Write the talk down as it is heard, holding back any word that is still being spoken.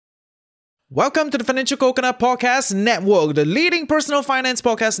Welcome to the Financial Coconut Podcast Network, the leading personal finance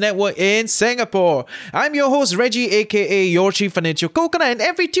podcast network in Singapore. I'm your host, Reggie, aka your Chief Financial Coconut, and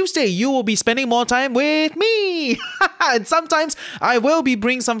every Tuesday you will be spending more time with me. And sometimes I will be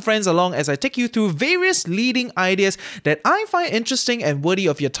bringing some friends along as I take you through various leading ideas that I find interesting and worthy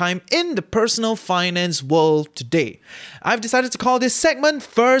of your time in the personal finance world today. I've decided to call this segment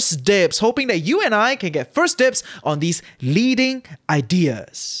First Dibs, hoping that you and I can get first dibs on these leading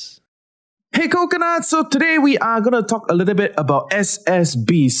ideas. Hey Coconut, so today we are going to talk a little bit about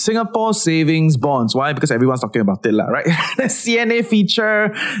SSB, Singapore Savings Bonds. Why? Because everyone's talking about it, right? The CNA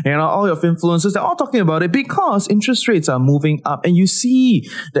feature, all your influencers, they're all talking about it because interest rates are moving up and you see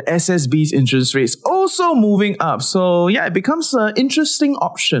the SSB's interest rates also moving up. So yeah, it becomes an interesting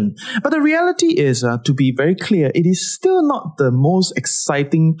option. But the reality is, to be very clear, it is still not the most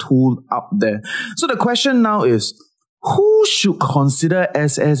exciting tool out there. So the question now is, who should consider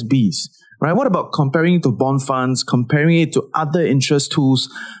SSBs? Right? What about comparing it to bond funds, comparing it to other interest tools?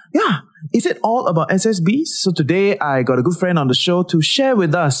 Yeah, is it all about SSBs? So today I got a good friend on the show to share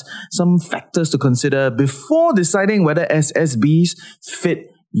with us some factors to consider before deciding whether SSBs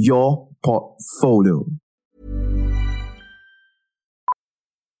fit your portfolio.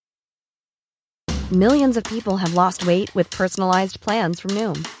 Millions of people have lost weight with personalized plans from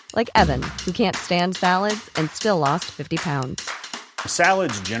Noom. Like Evan, who can't stand salads and still lost 50 pounds.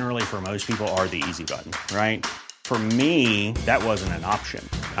 Salads generally for most people are the easy button, right? For me, that wasn't an option.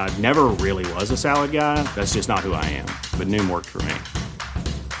 I never really was a salad guy. That's just not who I am. But Noom worked for me.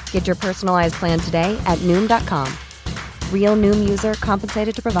 Get your personalized plan today at Noom.com. Real Noom user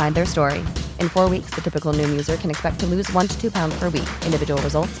compensated to provide their story. In 4 weeks, the typical Noom user can expect to lose 1 to 2 pounds per week. Individual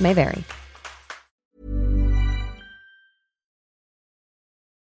results may vary.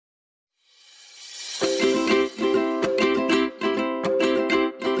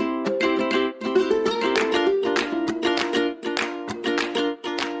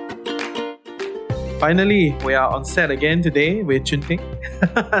 Finally, we are on set again today with Ting.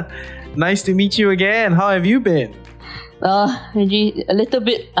 Nice to meet you again. How have you been? Reggie, a little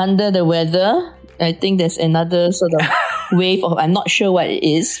bit under the weather. I think there's another sort of wave of, I'm not sure what it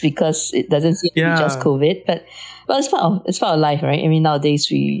is because it doesn't seem to be just COVID, but it's part of life, right? I mean, nowadays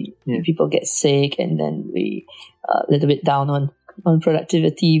people get sick and then we a little bit down on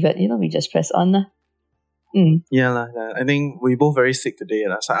productivity, but we just press on. Yeah, I think we both very sick today.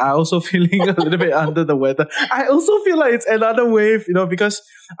 So I also feeling a little bit under the weather. I also feel like it's another wave, because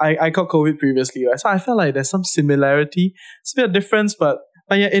I caught COVID previously, right? So I felt like there's some similarity. It's a bit of difference, but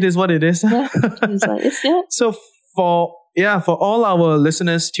yeah, it is what it is. Yeah, it's what it is, yeah. So for all our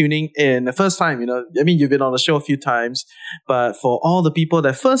listeners tuning in, the first time, you've been on the show a few times, but for all the people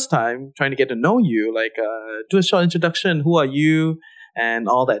that first time trying to get to know you, do a short introduction. Who are you? And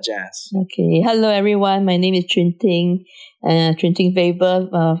all that jazz. Okay. Hello, everyone. My name is Chuin Ting. Chuin Ting Faber.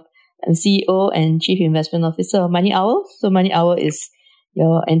 I'm CEO and Chief Investment Officer of Money Owl. So Money Owl is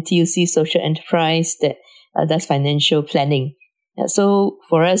your NTUC social enterprise that does financial planning. So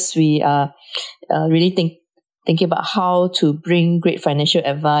for us, we are really thinking about how to bring great financial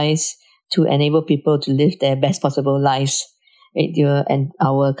advice to enable people to live their best possible lives. Right? And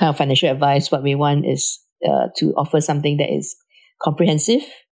our kind of financial advice, what we want is to offer something that is comprehensive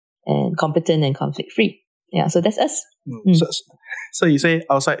and competent and conflict-free. Yeah, so that's us. So you say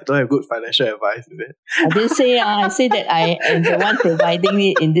outside don't have good financial advice, is it? I didn't say, I say that I am the one providing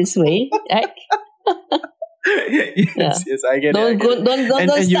it in this way, right? Yes, I get it.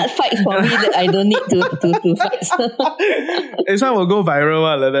 Don't start fights for me that I don't need to fight. This one will go viral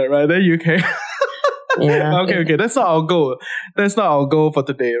like that, right? Then you can... Yeah. Okay. That's not our goal. That's not our goal for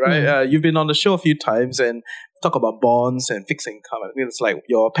today, right? You've been on the show a few times and talk about bonds and fixed income. I think it's like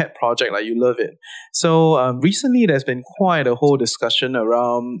your pet project, like you love it. So recently there's been quite a whole discussion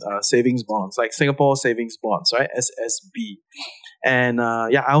around savings bonds, like Singapore Savings Bonds, right? SSB. And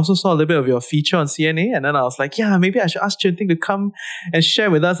I also saw a little bit of your feature on CNA, and then I was like, maybe I should ask Chuin Ting to come and share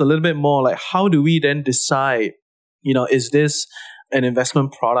with us a little bit more, like how do we then decide, is this an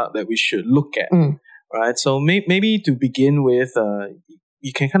investment product that we should look at? Right, so maybe to begin with,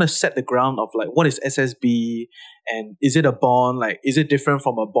 you can kind of set the ground of like what is SSB and is it a bond? Like, is it different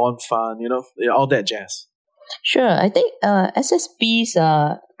from a bond fund? All that jazz. Sure, I think SSBs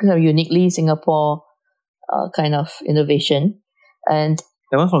are kind of uniquely Singapore kind of innovation, and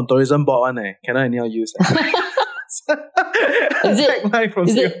that one from tourism board one, cannot anyhow use. Is it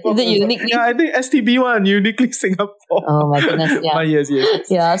uniquely? Yeah, I think STB one uniquely Singapore. Oh my goodness! Yeah, yes.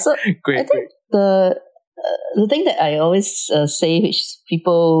 Yeah, so great. The thing that I always say, which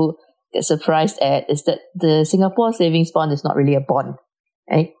people get surprised at, is that the Singapore Savings Bond is not really a bond.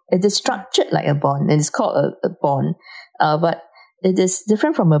 Right? It is structured like a bond, and it's called a bond. But it is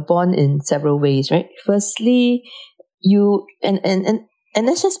different from a bond in several ways, right? Firstly, an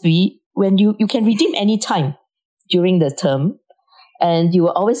SSB, when you can redeem any time during the term, and you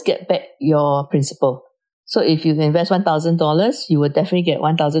will always get back your principal. So if you invest $1,000, you will definitely get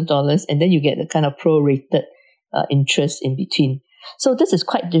 $1,000, and then you get the kind of prorated interest in between. So this is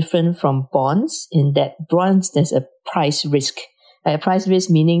quite different from bonds in that bonds, there's a price risk. A price risk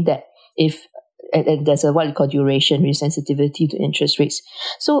meaning that if and there's a what we call duration risk, sensitivity to interest rates.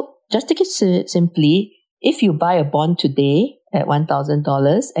 So just take it simply, if you buy a bond today at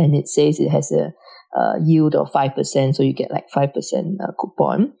 $1,000 and it says it has a yield of 5%, so you get like 5%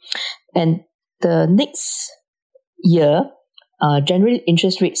 coupon, and the next year, generally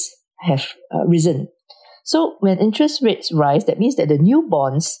interest rates have risen. So when interest rates rise, that means that the new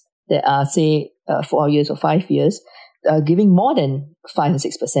bonds that are, say, 4 years or 5 years, are giving more than 5 or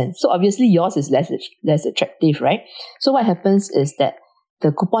 6%. So obviously yours is less attractive, right? So what happens is that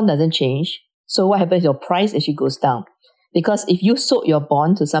the coupon doesn't change. So what happens? Your price actually goes down. Because if you sold your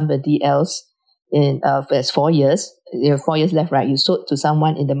bond to somebody else in there's 4 years, you have 4 years left, right? You sold to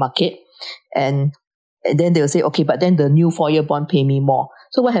someone in the market, and then they'll say, okay, but then the new 4-year bond pay me more.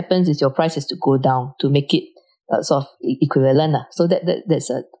 So what happens is your price has to go down to make it sort of equivalent. So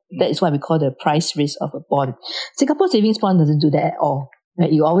that is what we call the price risk of a bond. Singapore savings bond doesn't do that at all.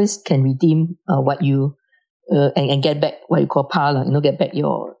 Right? You always can redeem what you and get back what you call par, get back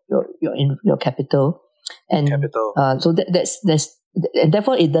your capital. And Capital. So that's and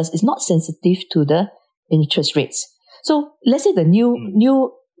therefore it's not sensitive to the interest rates. So let's say the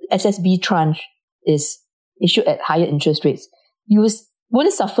new SSB tranche is issued at higher interest rates. You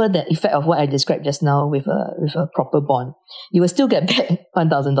wouldn't suffer the effect of what I described just now with a proper bond. You will still get back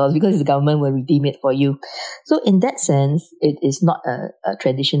 $1,000 because the government will redeem it for you. So in that sense, it is not a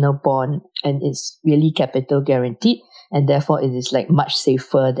traditional bond, and it's really capital guaranteed, and therefore it is like much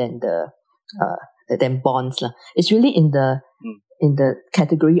safer than than bonds. It's really in the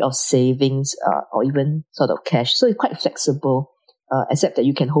category of savings or even sort of cash. So it's quite flexible, except that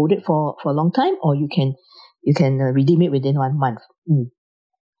you can hold it for a long time, or you can redeem it within 1 month.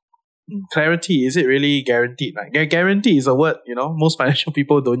 Clarity, is it really guaranteed? Like, guarantee is a word, most financial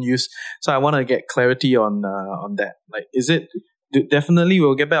people don't use. So I want to get clarity on that. Like, is it definitely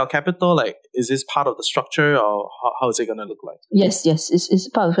we'll get back our capital? Like, is this part of the structure, or how is it going to look like? Yes, it's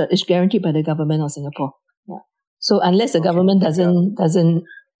part of it. It's guaranteed by the government of Singapore. Yeah. So unless the government doesn't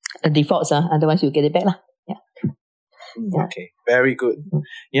default, otherwise you'll get it back, lah. Yeah. Okay, very good.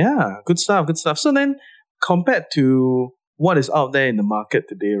 Yeah, good stuff. So then, compared to what is out there in the market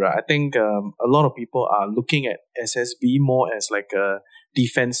today, right? I think a lot of people are looking at SSB more as like a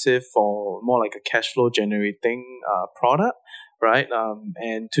defensive or more like a cash flow generating product, right?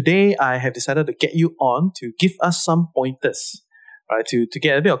 And today I have decided to get you on to give us some pointers, right? To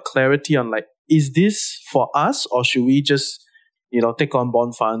get a bit of clarity on, like, is this for us, or should we just take on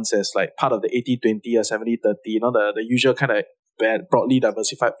bond funds as like part of the 80-20 or 70-30, the usual kind of broadly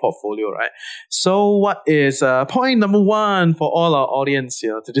diversified portfolio, right? So what is point number one for all our audience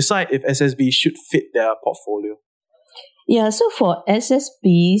here to decide if SSB should fit their portfolio? Yeah, so for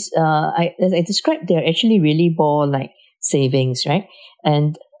SSBs, as I described, they're actually really more like savings, right?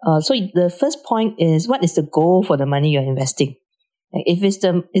 And so the first point is, what is the goal for the money you're investing? Like,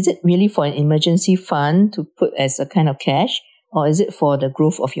 is it really for an emergency fund to put as a kind of cash, or is it for the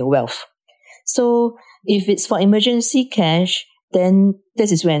growth of your wealth? So if it's for emergency cash, then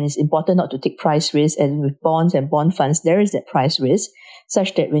this is when it's important not to take price risk. And with bonds and bond funds, there is that price risk,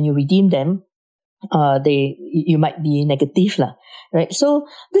 such that when you redeem them, you might be negative, right? So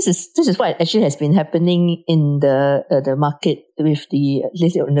this is what actually has been happening in the market with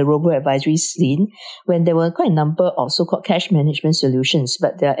in the robo-advisory scene, when there were quite a number of so-called cash management solutions,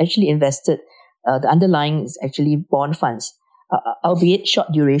 but they are actually invested. The underlying is actually bond funds, albeit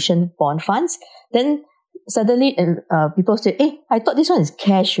short duration bond funds. Then suddenly people say, hey, I thought this one is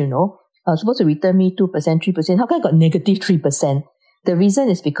cash, supposed to return me 2%, 3%. How come I got negative 3%? The reason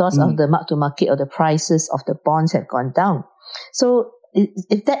is because of the mark to market, or the prices of the bonds have gone down. So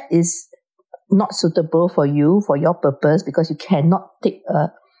if that is not suitable for you, for your purpose, because you cannot take a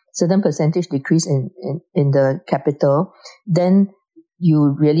certain percentage decrease in the capital, then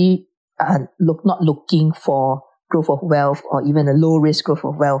you really are not looking for growth of wealth, or even a low risk growth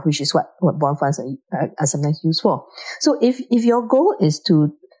of wealth, which is what bond funds are sometimes used for. So if your goal is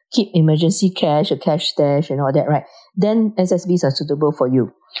to keep emergency cash, a cash stash and all that, right, then SSBs are suitable for you.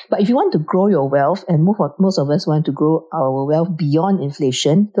 But if you want to grow your wealth, and most of us want to grow our wealth beyond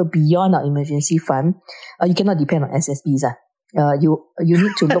inflation, so beyond our emergency fund, you cannot depend on SSBs. you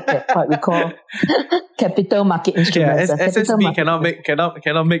need to look at what we call capital market instruments. SSB cannot make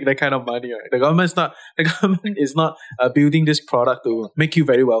that kind of money. Right? The government is not building this product to make you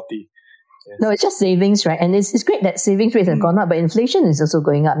very wealthy. Yeah. No, it's just savings, right? And it's great that savings rates have gone up, but inflation is also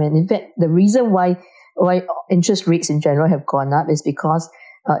going up. And in fact, the reason why interest rates in general have gone up is because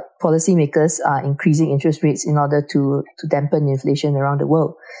policymakers are increasing interest rates in order to dampen inflation around the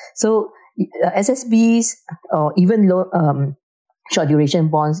world. So SSBs or even low short duration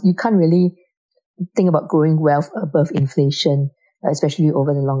bonds, you can't really think about growing wealth above inflation, especially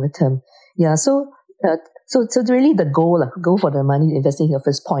over the longer term. Yeah, so really the goal for the money investing is your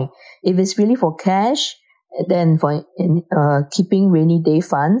first point. If it's really for cash, then for keeping rainy day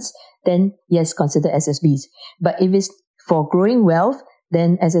funds, then yes, consider SSBs. But if it's for growing wealth,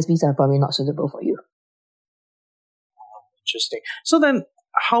 then SSBs are probably not suitable for you. Interesting. So then,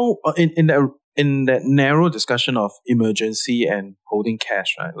 how in that narrow discussion of emergency and holding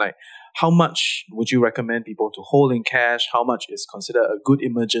cash, right? Like, how much would you recommend people to hold in cash? How much is considered a good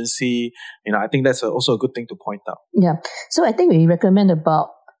emergency? I think that's also a good thing to point out. Yeah. So I think we recommend about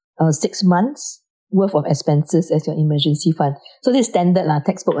 6 months worth of expenses as your emergency fund. So this is standard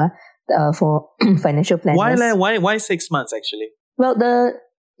textbook for financial planners. Why 6 months actually? Well, the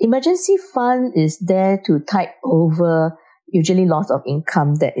emergency fund is there to tide over usually loss of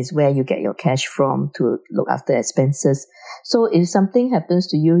income. That is where you get your cash from to look after expenses. So if something happens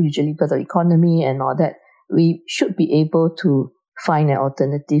to you, usually because of economy and all that, we should be able to find an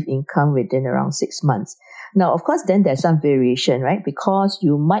alternative income within around 6 months. Now, of course, then there's some variation, right? Because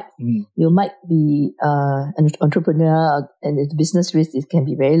you might be an entrepreneur and the business risk can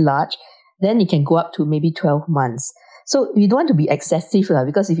be very large. Then it can go up to maybe 12 months. So we don't want to be excessive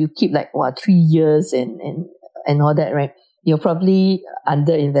because if you keep 3 years and all that, right? You're probably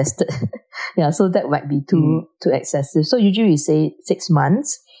underinvested. Yeah, so that might be too excessive. So usually we say 6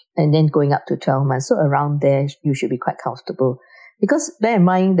 months and then going up to 12 months. So around there, you should be quite comfortable. Because bear in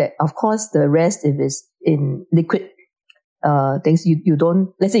mind that, of course, the rest, if it's in liquid things, you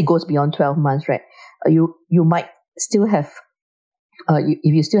don't, let's say it goes beyond 12 months, right? You might still have, if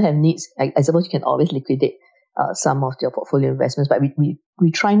you still have needs, I suppose you can always liquidate some of your portfolio investments, but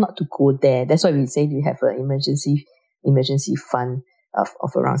we try not to go there. That's why we say you have an emergency fund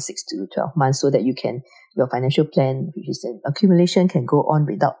of around 6 to 12 months so that your financial plan, which is an accumulation, can go on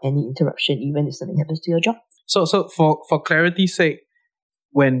without any interruption, even if something happens to your job. So for clarity's sake,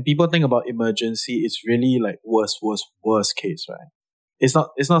 when people think about emergency, it's really worst case, right? It's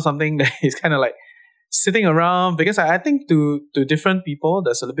not something that is kind of like sitting around, because I think to different people,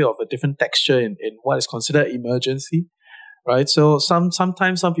 there's a little bit of a different texture in what is considered emergency, right? So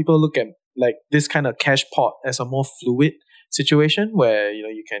sometimes some people look at this kind of cash pot as a more fluid situation where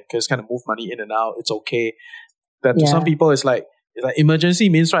you can just kind of move money in and out. It's okay. But to some people, it's like emergency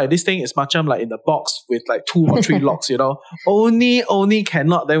means, right, this thing is macam in the box with 2 or 3 locks. Only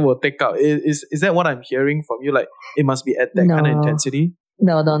cannot, then we'll take out. Is that what I'm hearing from you? It must be at that kind of intensity.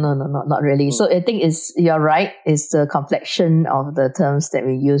 No, not really. So I think you're right. It's the complexion of the terms that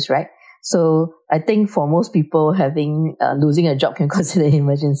we use, right? So I think for most people, losing a job can consider an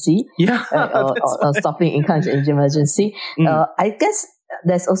emergency. Yeah. Or stopping income is an emergency. I guess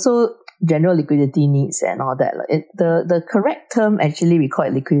there's also general liquidity needs and all that. The correct term, actually, we call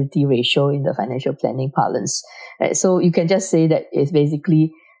it liquidity ratio in the financial planning parlance. Right? So you can just say that it's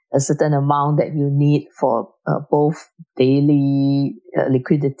basically a certain amount that you need for both daily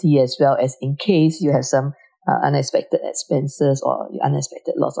liquidity as well as in case you have some unexpected expenses or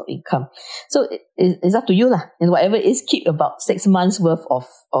unexpected loss of income. So it's up to you lah. And whatever it is, keep about 6 months worth of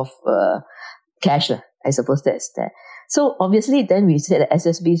cash lah. I suppose that's there. So obviously then we said that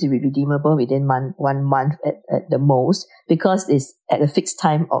SSBs will be redeemable within 1 month at the most, because it's at a fixed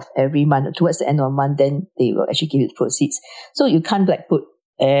time of every month. Towards the end of the month, then they will actually give you the proceeds. So you can't put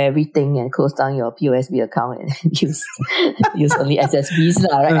everything and close down your POSB account and use only SSBs,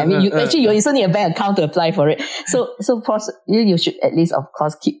 right? I mean, you also need a bank account to apply for it. So you should at least, of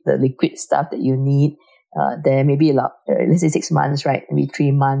course, keep the liquid stuff that you need there. Maybe let's say 6 months, right? Maybe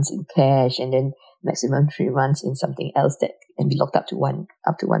 3 months in cash, and then maximum 3 months in something else that can be locked up to 1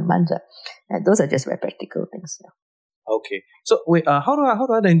 month. And those are just very practical things. Yeah. Okay. So wait, how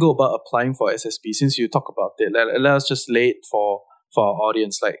do I then go about applying for SSB? Since you talk about it, let us just lay it for our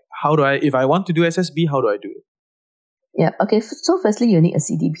audience. If I want to do SSB, how do I do it? Yeah. Okay. So firstly, you need a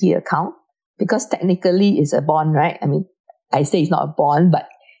CDP account, because technically it's a bond, right? I mean, I say it's not a bond, but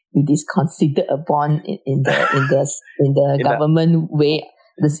it is considered a bond in the government way.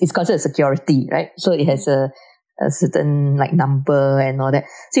 It's considered security, right? So it has a certain number and all that.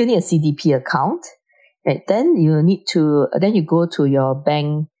 So you need a CDP account. right? Then you go to your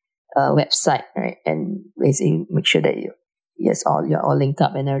bank website, right? And basically make sure that you're all linked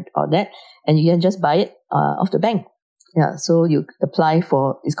up and all that. And you can just buy it off the bank. Yeah, so you apply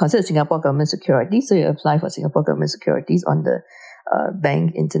for, it's considered Singapore government securities, so you apply for Singapore government securities on the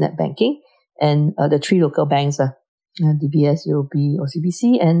bank, internet banking, and the 3 local banks, DBS, UOB,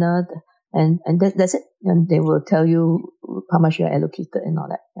 OCBC, and that's it. And they will tell you how much you're allocated and all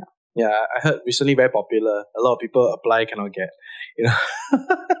that. Yeah. Yeah, I heard recently very popular. A lot of people apply, cannot get.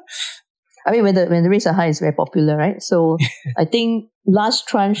 I mean, when the rates are high, it's very popular, right? So I think last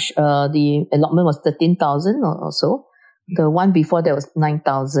tranche, the allotment was 13,000 or so. The one before that was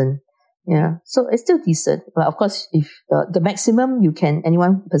 9,000. Yeah, so it's still decent. But of course, if the maximum any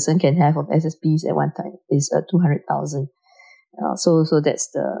one person can have of SSBs at one time is 200,000. So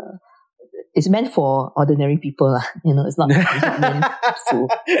that's it's meant for ordinary people, It's not meant for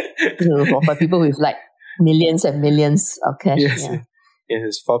people with like millions and millions of cash. Yes. Yeah.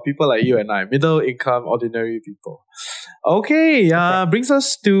 Yes, for people like you and I, middle income, ordinary people. Okay, brings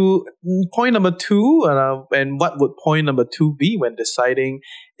us to point number 2. And what would point number 2 be when deciding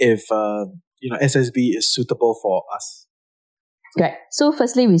if SSB is suitable for us? Right. So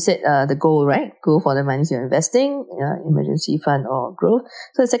firstly, we said the goal, right? Goal for the money you're investing, emergency fund or growth.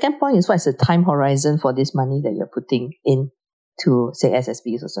 So the second point is, what is the time horizon for this money that you're putting in to, say,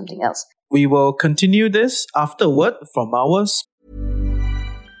 SSBs or something else? We will continue this afterward from our...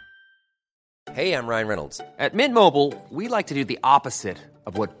 Hey, I'm Ryan Reynolds. At Mint Mobile, we like to do the opposite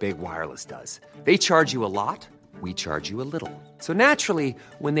of what Big Wireless does. They charge you a lot, we charge you a little. So naturally,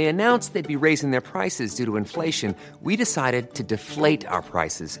 when they announced they'd be raising their prices due to inflation, we decided to deflate our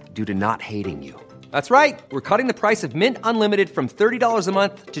prices due to not hating you. That's right. We're cutting the price of Mint Unlimited from $30 a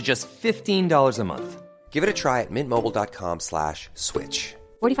month to just $15 a month. Give it a try at mintmobile.com/switch.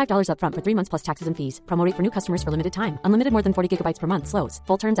 $45 up front for 3 months plus taxes and fees. Promo rate for new customers for limited time. Unlimited more than 40 gigabytes per month. Slows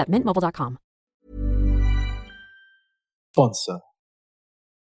full terms at mintmobile.com. Sponsor.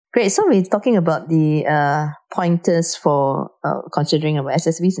 Great. So we're talking about the pointers for considering about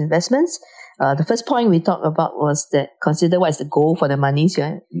SSB's investments. The first point we talked about was that consider what is the goal for the monies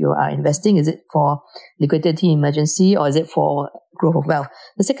you are investing. Is it for liquidity emergency, or is it for growth of wealth?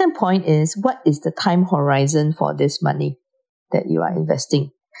 The second point is, what is the time horizon for this money that you are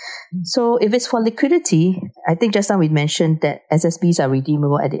investing? So if it's for liquidity, I think just now we mentioned that SSBs are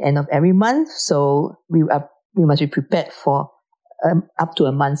redeemable at the end of every month. So we must be prepared for up to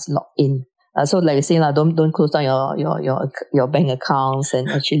a month's lock-in. So like you say, don't close down your bank accounts and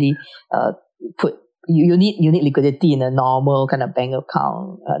actually you need liquidity in a normal kind of bank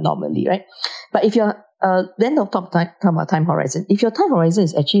account normally, right? But if you're then talk about time horizon. If your time horizon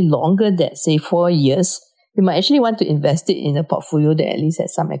is actually longer than, say, 4 years, you might actually want to invest it in a portfolio that at least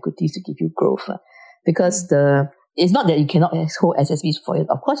has some equities to give you growth. Because it's not that you cannot hold SSBs for 4 years.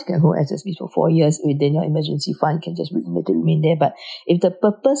 Of course, you can hold SSBs for 4 years within your emergency fund. You can just let it remain there. But if the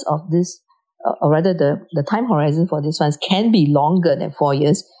purpose of this, or rather the time horizon for these funds can be longer than 4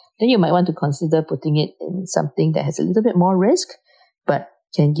 years, then you might want to consider putting it in something that has a little bit more risk, but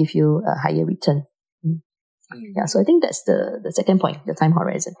can give you a higher return. Yeah, so I think that's the second point, the time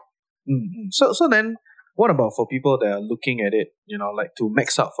horizon. Mm-hmm. So then, what about for people that are looking at it, like to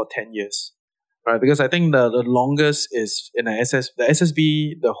max out for 10 years? Right, because I think the longest is in the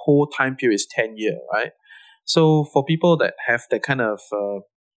SSB, the whole time period is 10 years, right? So for people that have that kind of,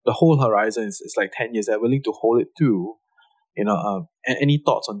 the whole horizon is like 10 years, they're willing to hold it too, any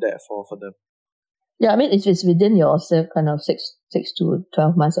thoughts on that for them? Yeah, I mean, if it's within your kind of 6 to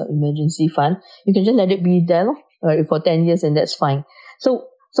 12 months of emergency fund, you can just let it be there for 10 years, and that's fine. So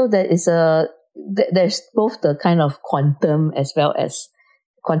there is there's both the kind of quantum as well as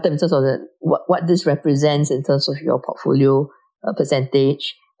quantum in terms of what this represents in terms of your portfolio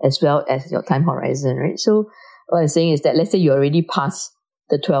percentage as well as your time horizon, right? So what I'm saying is that let's say you already passed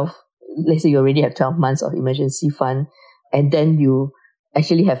let's say you already have 12 months of emergency fund, and then you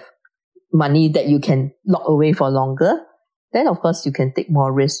actually have money that you can lock away for longer, then of course you can take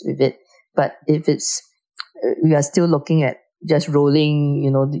more risk with it. But if we are still looking at just rolling,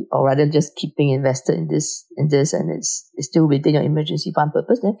 or rather just keeping invested in this, and it's still within your emergency fund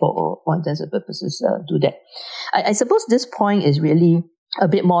purpose, then for all intents and purposes, do that. I suppose this point is really a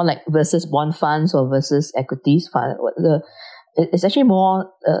bit more like versus bond funds or versus equities fund. It's actually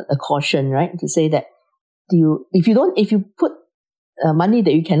more a caution, right? To say that if you put money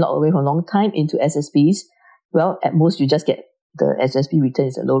that you can lock away for a long time into SSBs, well, at most you just get the SSB return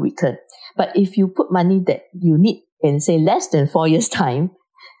is a low return. But if you put money that you need in, say, less than 4 years' time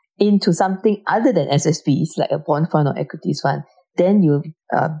into something other than SSBs, like a bond fund or equities fund, then you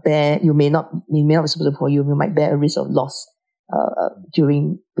may not be suitable for you. You might bear a risk of loss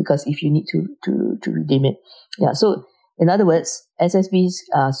because if you need to redeem it. Yeah. So in other words, SSBs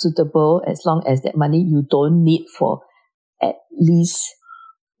are suitable as long as that money you don't need for at least,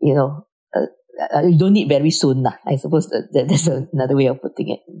 you don't need very soon. I suppose that's another way of putting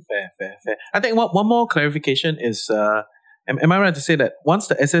it. Fair. I think one more clarification is, am I right to say that once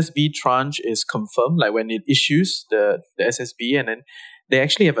the SSB tranche is confirmed, like when it issues the SSB, and then they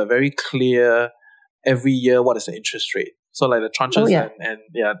actually have a very clear every year what is the interest rate. So like the tranches and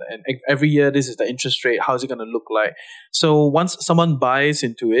every year this is the interest rate, how's it going to look like? So once someone buys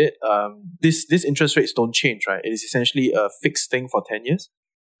into it, this interest rates don't change, right? It is essentially a fixed thing for 10 years.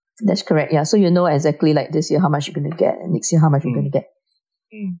 That's correct, yeah. So you know exactly like this year how much you're going to get and next year how much you're going to get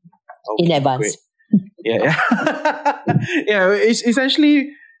in advance. Great. Yeah. Yeah, it's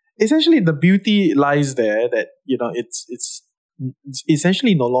essentially the beauty lies there that, it's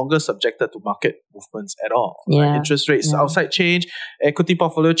essentially no longer subjected to market movements at all. Yeah. Right? Interest rates outside change, equity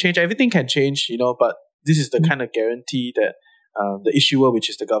portfolio change, everything can change, but this is the kind of guarantee that the issuer, which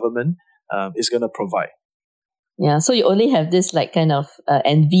is the government, is going to provide. Yeah, so you only have this like kind of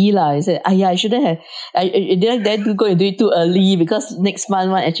envy lah. You said, I shouldn't have. I didn't dare to go and do it too early because next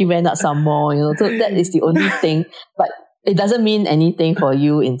month one actually went up some more. So that is the only thing. But it doesn't mean anything for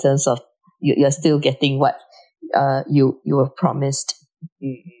you in terms of you're still getting what you were promised.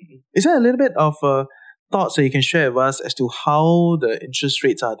 Is there a little bit of thoughts that you can share with us as to how the interest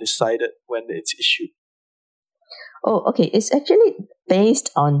rates are decided when it's issued? Oh, okay. It's actually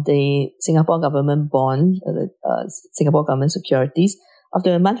based on the Singapore government bond, Singapore government securities of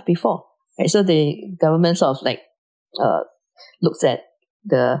the month before. Right? So the government sort of like looks at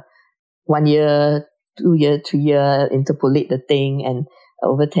the 1 year, 2 year, 3 year, interpolate the thing, and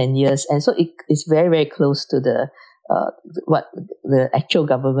over 10 years. And so it's very, very close to the what the actual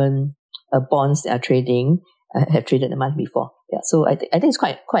government bonds that are trading have traded the month before. Yeah. So I think it's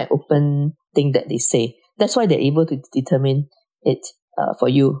quite open thing that they say. That's why they're able to determine it for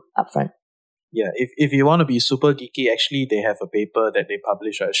you upfront. Yeah, if you want to be super geeky, actually they have a paper that they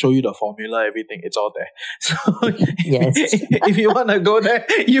publish, right? Show you the formula, everything, it's all there. So yes. if you want to go there,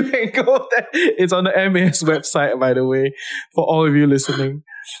 you can go there. It's on the MAS website, by the way, for all of you listening.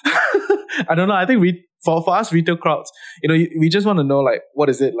 I don't know, I think for us retail crowds, we just want to know, like, what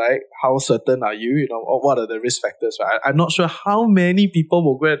is it like? How certain are you? Or what are the risk factors, right? I'm not sure how many people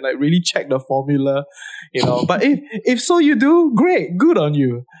will go and like really check the formula, but if so you do, great, good on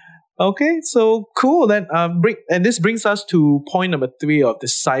you. Okay, so cool. Then and this brings us to point number 3 of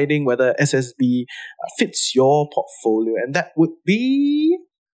deciding whether SSB fits your portfolio, and that would be,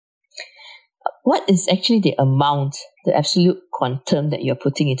 what is actually the amount, the absolute quantum that you're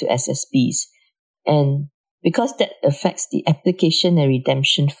putting into SSBs, and because that affects the application and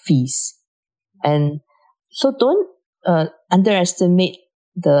redemption fees. And so don't underestimate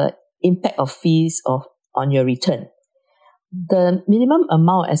the impact of fees on your return. The minimum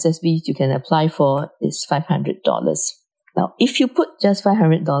amount of SSBs you can apply for is $500. Now, if you put just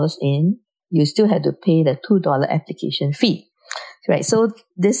 $500 in, you still have to pay the $2 application fee, right? So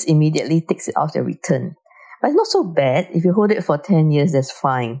this immediately takes it off the return. But it's not so bad. If you hold it for 10 years, that's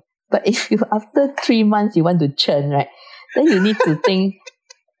fine. But if you, after 3 months, you want to churn, right? Then you need to think,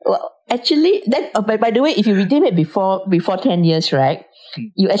 well, actually, then, by the way, if you redeem it before 10 years, right,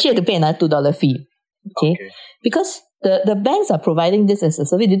 you actually have to pay another $2 fee. Okay? Because the banks are providing this as a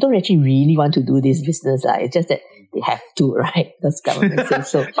service. They don't actually really want to do this business. It's just that they have to, right? Because government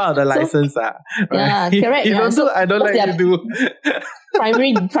says so. Part of the license. Right? Yeah, correct. You don't do, I don't let you do.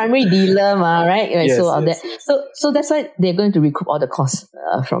 primary dealer, right? Yes, so all yes, that. yes. So that's why they're going to recoup all the costs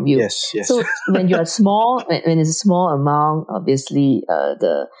from you. Yes. So when you're small, when it's a small amount, obviously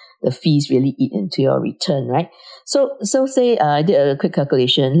the fees really eat into your return, right? So say I did a quick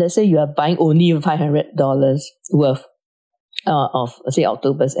calculation. Let's say you are buying only $500 worth of, say,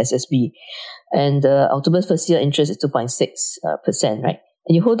 October's SSB, and October's first year interest is 2.6%, right?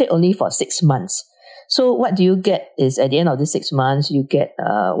 And you hold it only for 6 months. So what do you get is at the end of the 6 months, you get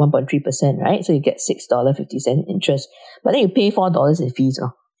 1.3%, right? So you get $6.50 interest, but then you pay $4 in fees,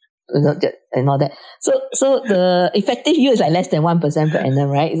 and all that. So the effective yield is like less than 1% per annum,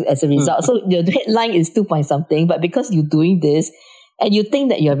 right? As a result, so your headline is 2 point something, but because you're doing this, and you think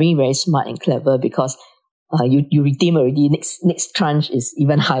that you're being very smart and clever because you redeem already, next tranche is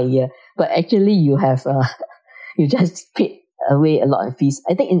even higher, but actually you have you just paid away a lot of fees.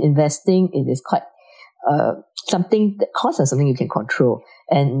 I think in investing, it is quite something that costs are something you can control,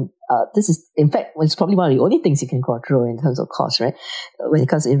 and this is, in fact, it's probably one of the only things you can control in terms of cost, right? When it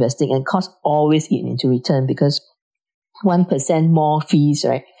comes to investing, and costs always eat into return because 1% more fees,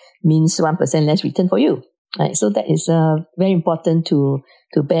 right, means 1% less return for you. Right? So that is very important to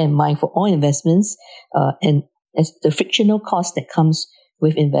bear in mind for all investments, and as the frictional cost that comes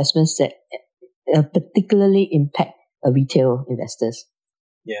with investments that particularly impact retail investors.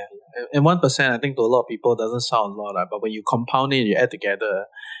 Yeah, and 1%, I think to a lot of people doesn't sound a lot, right? But when you compound it, you add together,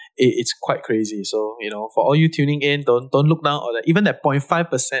 it's quite crazy. So for all you tuning in, don't look down on that. Even that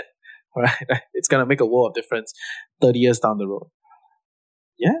 0.5%, right? It's gonna make a world of difference 30 years down the road.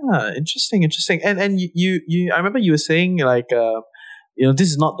 Yeah, interesting. And you I remember you were saying like this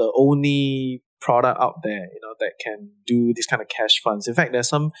is not the only product out there that can do this kind of cash funds. In fact, there's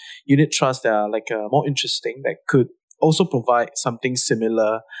some unit trusts that are like more interesting that could also provide something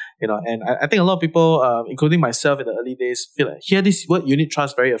similar, and I think a lot of people, including myself in the early days, hear this word unit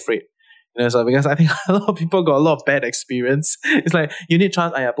trust very afraid. So because I think a lot of people got a lot of bad experience. It's like unit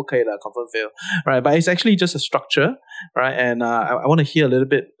trust, 不可以啦, confirm fail, right? But it's actually just a structure, right? And I want to hear a little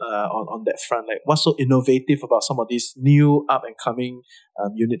bit on that front, like what's so innovative about some of these new up and coming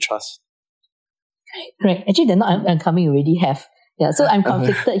unit trusts. Right. Actually, they're not upcoming. Already have. Yeah. So I'm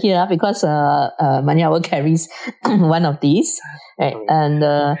conflicted here because Money Hour carries one of these, right? And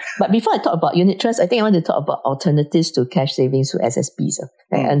but before I talk about unit trust, I think I want to talk about alternatives to cash savings through SSBs.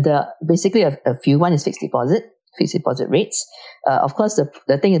 Right? And basically a few. One is fixed deposit rates. Of course,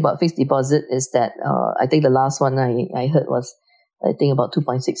 the thing about fixed deposit is that I think the last one I heard was I think about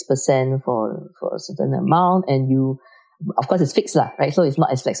 2.6% for a certain amount, and of course it's fixed lah, right? So it's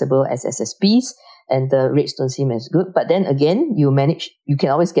not as flexible as SSBs. And the rates don't seem as good. But then again, you can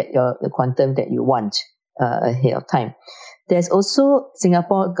always get the quantum that you want ahead of time. There's also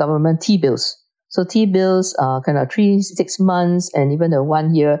Singapore government T-bills. So T-bills are kind of 3, 6 months, and even a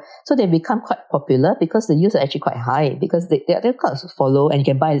 1 year. So they become quite popular because the yields are actually quite high because they're quite follow, and you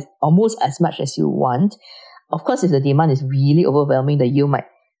can buy almost as much as you want. Of course, if the demand is really overwhelming, the yield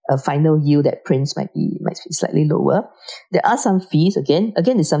final yield that prints might be slightly lower. There are some fees. Again,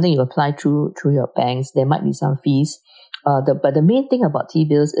 it's something you apply through your banks. There might be some fees. But the main thing about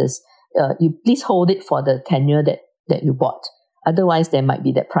T-bills is you please hold it for the tenure that you bought. Otherwise, there might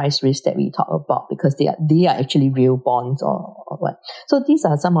be that price risk that we talk about because they are actually real bonds or what. So these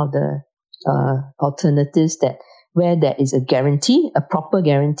are some of the alternatives where there is a guarantee, a proper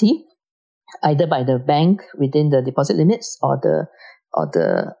guarantee, either by the bank within the deposit limits or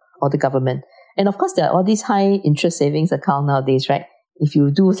the government. And of course, there are all these high interest savings account nowadays, right? If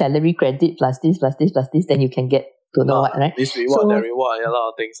you do salary credit plus this, then you can get to know what, right? This reward, that reward, a lot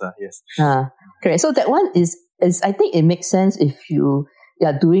of things, yes. Correct. So that one is I think it makes sense if you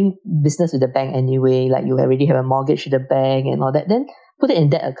are doing business with the bank anyway, like you already have a mortgage with the bank and all that, then put it in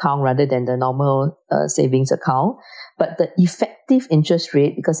that account rather than the normal savings account. But the effective interest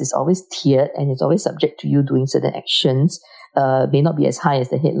rate, because it's always tiered and it's always subject to you doing certain actions, may not be as high as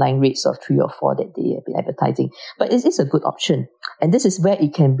the headline rates of 3 or 4 that they have been advertising. But it is a good option. And this is where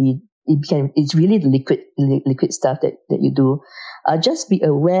it's really the liquid stuff that you do. Just be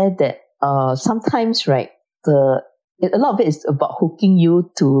aware that sometimes, right, a lot of it is about hooking you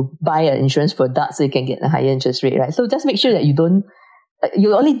to buy an insurance product so you can get a higher interest rate, right? So just make sure that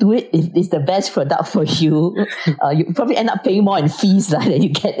you only do it if it's the best product for you. You probably end up paying more in fees than you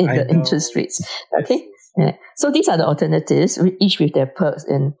get in the interest rates. Okay? Yeah. So these are the alternatives, each with their perks.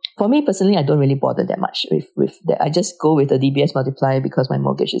 And for me personally, I don't really bother that much with that. I just go with the DBS multiplier because my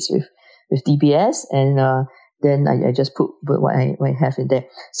mortgage is with DBS, and then I just put what I have in there.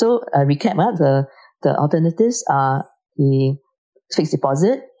 So recap, the alternatives are the fixed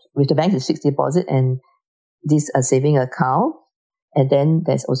deposit. With the bank, it's fixed deposit, and this saving account. And then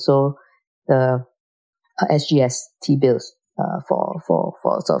there's also the SGS T-bills for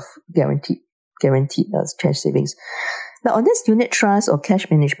sort of guaranteed cash savings. Now, on this unit trust or cash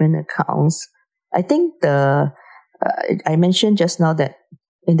management accounts, I think I mentioned just now that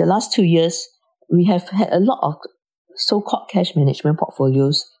in the last 2 years, we have had a lot of so-called cash management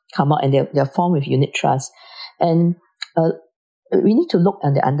portfolios come out, and they're formed with unit trust. And we need to look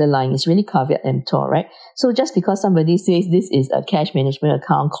at the underlying. It's really caveat emptor, right? So just because somebody says this is a cash management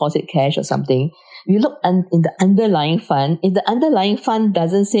account, calls it cash or something, you look in the underlying fund. If the underlying fund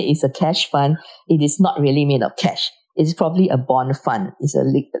doesn't say it's a cash fund, it is not really made of cash. It's probably a bond fund.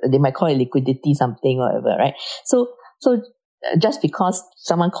 They might call it liquidity something or whatever, right? So just because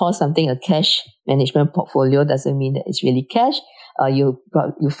someone calls something a cash management portfolio doesn't mean that it's really cash. You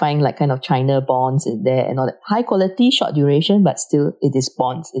find like kind of China bonds in there and all that. High quality, short duration, but still it is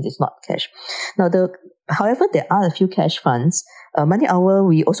bonds. It is not cash. Now, however, there are a few cash funds. Money Hour,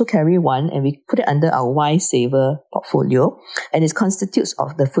 we also carry one, and we put it under our Wise Saver portfolio, and it constitutes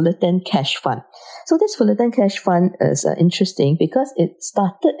of the Fullerton Cash Fund. So this Fullerton Cash Fund is interesting because it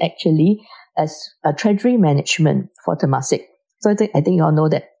started actually as a treasury management for Temasek. So I think you all know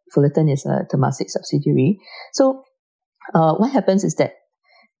that Fullerton is a Temasek subsidiary. So what happens is that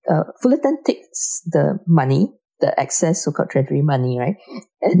Fullerton takes the money, the excess so-called treasury money, right,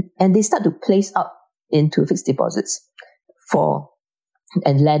 and they start to place out into fixed deposits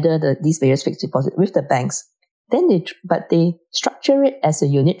and ladder these various fixed deposits with the banks. Then they structure it as a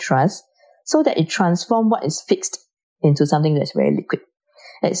unit trust so that it transforms what is fixed into something that's very liquid.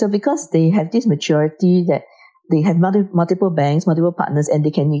 Right? So because they have this maturity that they have multiple banks, multiple partners, and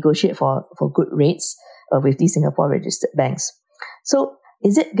they can negotiate for good rates with these Singapore registered banks. So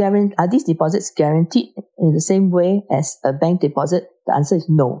are these deposits guaranteed in the same way as a bank deposit? The answer is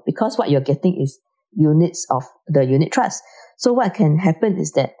no, because what you're getting is units of the unit trust. So what can happen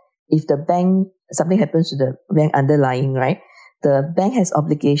is that if something happens to the bank underlying, right, the bank has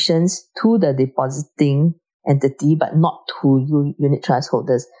obligations to the depositing entity, but not to unit trust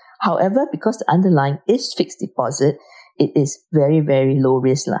holders. However, because the underlying is fixed deposit, it is very, very low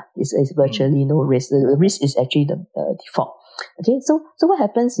risk. It's virtually no risk. The risk is actually the default. Okay, so what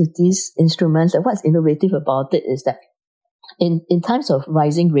happens with these instruments, and what's innovative about it is that in times of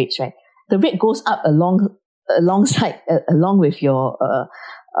rising rates, right, the rate goes up along with your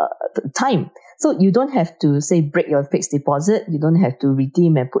time. So you don't have to say break your fixed deposit. You don't have to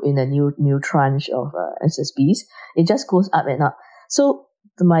redeem and put in a new tranche of SSBs. It just goes up and up. So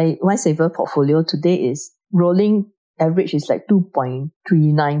my Saver portfolio today is rolling average is like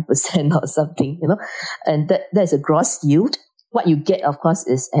 2.39% or something, and that's a gross yield. What you get, of course,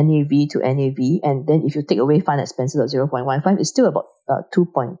 is NAV to NAV, and then if you take away fund expenses of 0.15, it's still about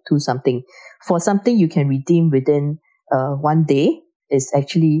 2.2 something. For something you can redeem within 1 day, is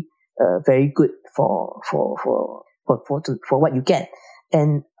actually very good for what you get,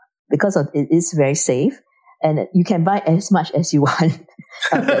 and because of it is very safe, and you can buy as much as you want.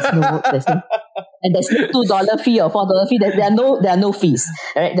 There's no $2 fee or $4 fee. There are no fees.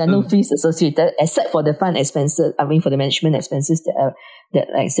 Right? There are no fees associated except for the fund expenses. For the management expenses that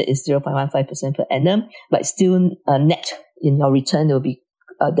like I said is 0.15% per annum, but still net in your return will be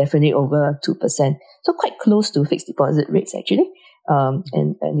definitely over 2%. So quite close to fixed deposit rates actually. And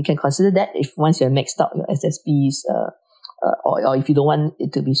you can consider that if once you're maxed out your SSBs, or if you don't want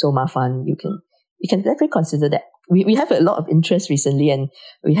it to be so mafan, you can definitely consider that. We have a lot of interest recently, and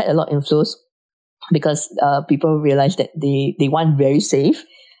we had a lot of inflows because people realize that they want very safe,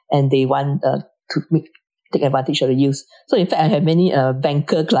 and they want to take advantage of the use. So in fact, I have many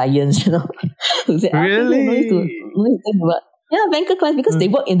banker clients, who say, really? Yeah, banker clients, because they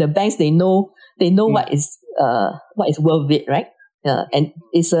work in the banks, they know what is worth it, right? And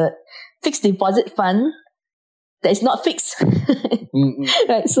it's a fixed deposit fund that is not fixed.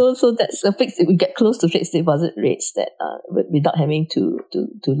 Right, so that's a fixed. We get close to fixed deposit rates that without having to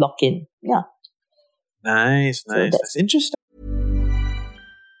lock in. Yeah. Nice. That's interesting.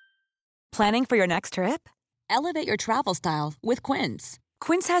 Planning for your next trip? Elevate your travel style with Quince.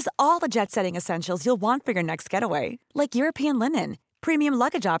 Quince has all the jet-setting essentials you'll want for your next getaway, like European linen, premium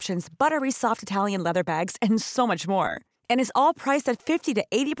luggage options, buttery soft Italian leather bags, and so much more. And is all priced at 50 to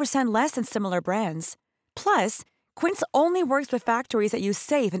 80% less than similar brands. Plus, Quince only works with factories that use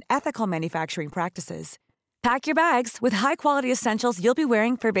safe and ethical manufacturing practices. Pack your bags with high-quality essentials you'll be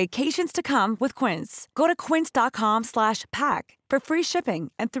wearing for vacations to come with Quince. Go to quince.com/pack for free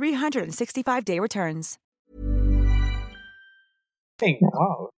shipping and 365-day returns.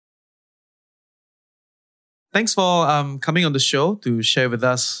 Wow. Thanks for coming on the show to share with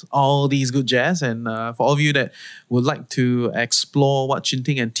us all these good jazz. And for all of you that would like to explore what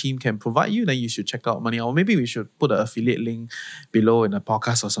Ting and team can provide you, then you should check out Money Hour. Maybe we should put an affiliate link below in a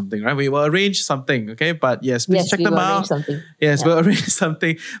podcast or something, right? We will arrange something, okay? But yes, please check them out. We'll arrange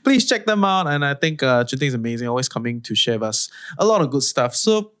something. Please check them out. And I think Ting is amazing, always coming to share with us a lot of good stuff.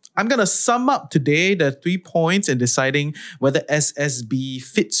 So I'm going to sum up today the 3 points in deciding whether SSB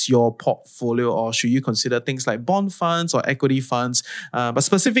fits your portfolio, or should you consider things like bond funds or equity funds. But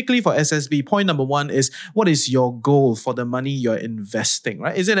specifically for SSB, point number 1 is, what is your goal for the money you're investing,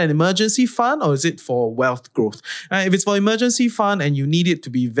 right? Is it an emergency fund or is it for wealth growth? If it's for emergency fund and you need it to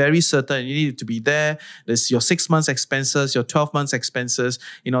be very certain, you need it to be there, there's your 6 months expenses, your 12 months expenses,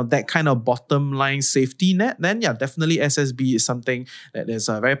 that kind of bottom line safety net, then yeah, definitely SSB is something that is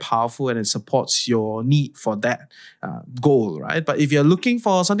very powerful and it supports your need for that goal, right? But if you're looking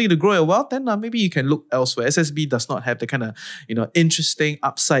for something to grow your wealth, then maybe you can look elsewhere. SSB does not have the kind of interesting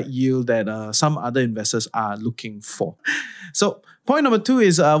upside yield that some other investors are looking for. So point number 2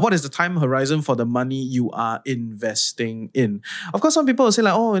 is what is the time horizon for the money you are investing in? Of course, some people will say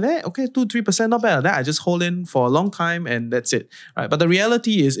like, oh, okay, 2-3%, not bad. That I just hold in for a long time and that's it, right? But the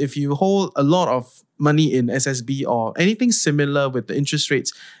reality is, if you hold a lot of money in SSB or anything similar with the interest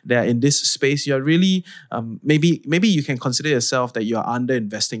rates that are in this space, you're really maybe you can consider yourself that you're under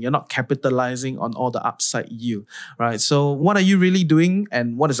investing. You're not capitalizing on all the upside yield, right? So what are you really doing,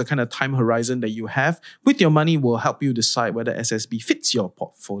 and what is the kind of time horizon that you have with your money will help you decide whether SSB fits your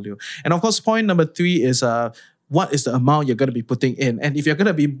portfolio. And of course, point number 3 is what is the amount you're going to be putting in? And if you're going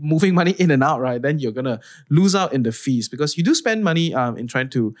to be moving money in and out, right, then you're going to lose out in the fees, because you do spend money in trying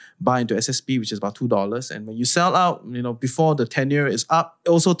to buy into SSB, which is about $2. And when you sell out, before the tenure is up,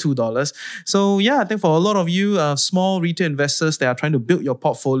 also $2. So yeah, I think for a lot of you small retail investors that are trying to build your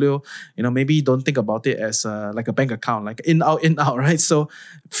portfolio, maybe don't think about it as like a bank account, like in, out, right? So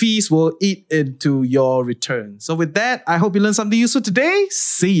fees will eat into your return. So with that, I hope you learned something useful today.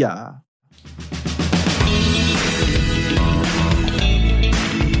 See ya.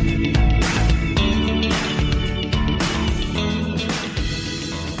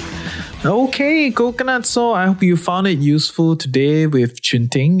 Okay, coconut. So I hope you found it useful today with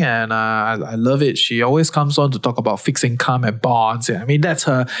Ting, and I love it. She always comes on to talk about fixed income and bonds. I mean, that's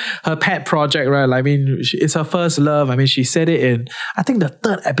her pet project, right? I mean, it's her first love. I mean, she said it in, I think, the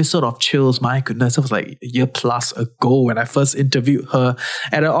 3rd episode of Chills. My goodness, it was like a year plus ago when I first interviewed her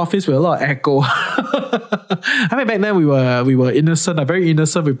at her office with a lot of echo. I mean, back then we were innocent, very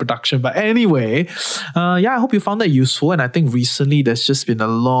innocent with production. But anyway, I hope you found that useful. And I think recently there's just been a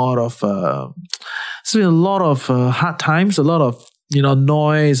lot of hard times, a lot of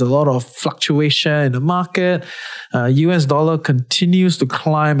noise, a lot of fluctuation in the market. US dollar continues to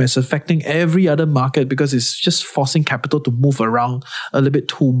climb. It's affecting every other market because it's just forcing capital to move around a little bit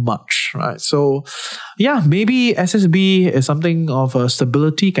too much, right? So yeah, maybe SSB is something of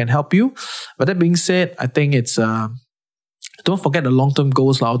stability, can help you. But that being said, I think it's don't forget the long-term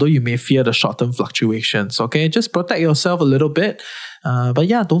goals, although you may fear the short-term fluctuations, okay? Just protect yourself a little bit. But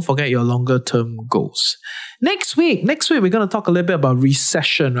yeah, don't forget your longer-term goals. Next week, we're going to talk a little bit about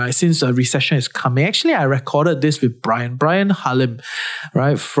recession, right? Since a recession is coming. Actually, I recorded this with Brian Halim,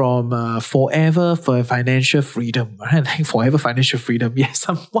 right? From Forever for Financial Freedom, right? I think Forever Financial Freedom. Yes,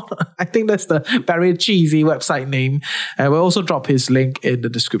 I think that's the very cheesy website name. And we'll also drop his link in the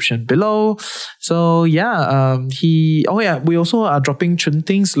description below. So yeah, we also are dropping Chun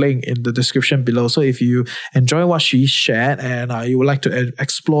Ting's link in the description below. So if you enjoy what she shared and you would like to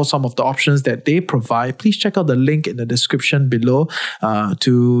explore some of the options that they provide, please check out the link in the description below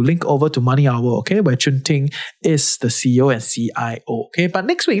to link over to Money Hour, okay, where Chun Ting is the CEO and CIO, okay. But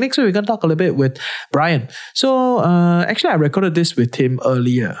next week we're going to talk a little bit with Brian. So actually I recorded this with him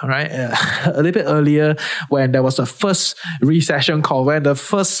earlier, right? A little bit earlier when there was the first recession call, where the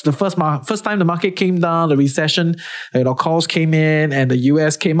first time the market came down, the recession calls came in, and the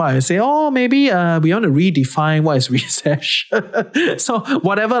US came out and say, maybe we want to redefine what is recession. So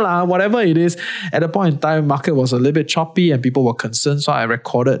whatever it is, at the point in time, market was a little bit choppy and people were concerned. So I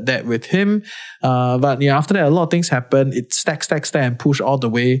recorded that with him. But after that, a lot of things happened. It stacked and pushed all the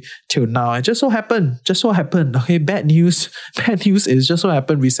way till now. It just so happened. Okay, bad news is just so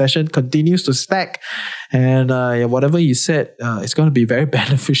happened. Recession continues to stack. And whatever you said, it's going to be very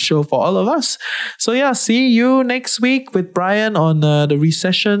beneficial for all of us. So yeah, see you next week with Brian on the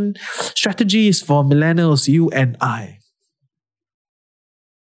recession strategies for millennials, you and I.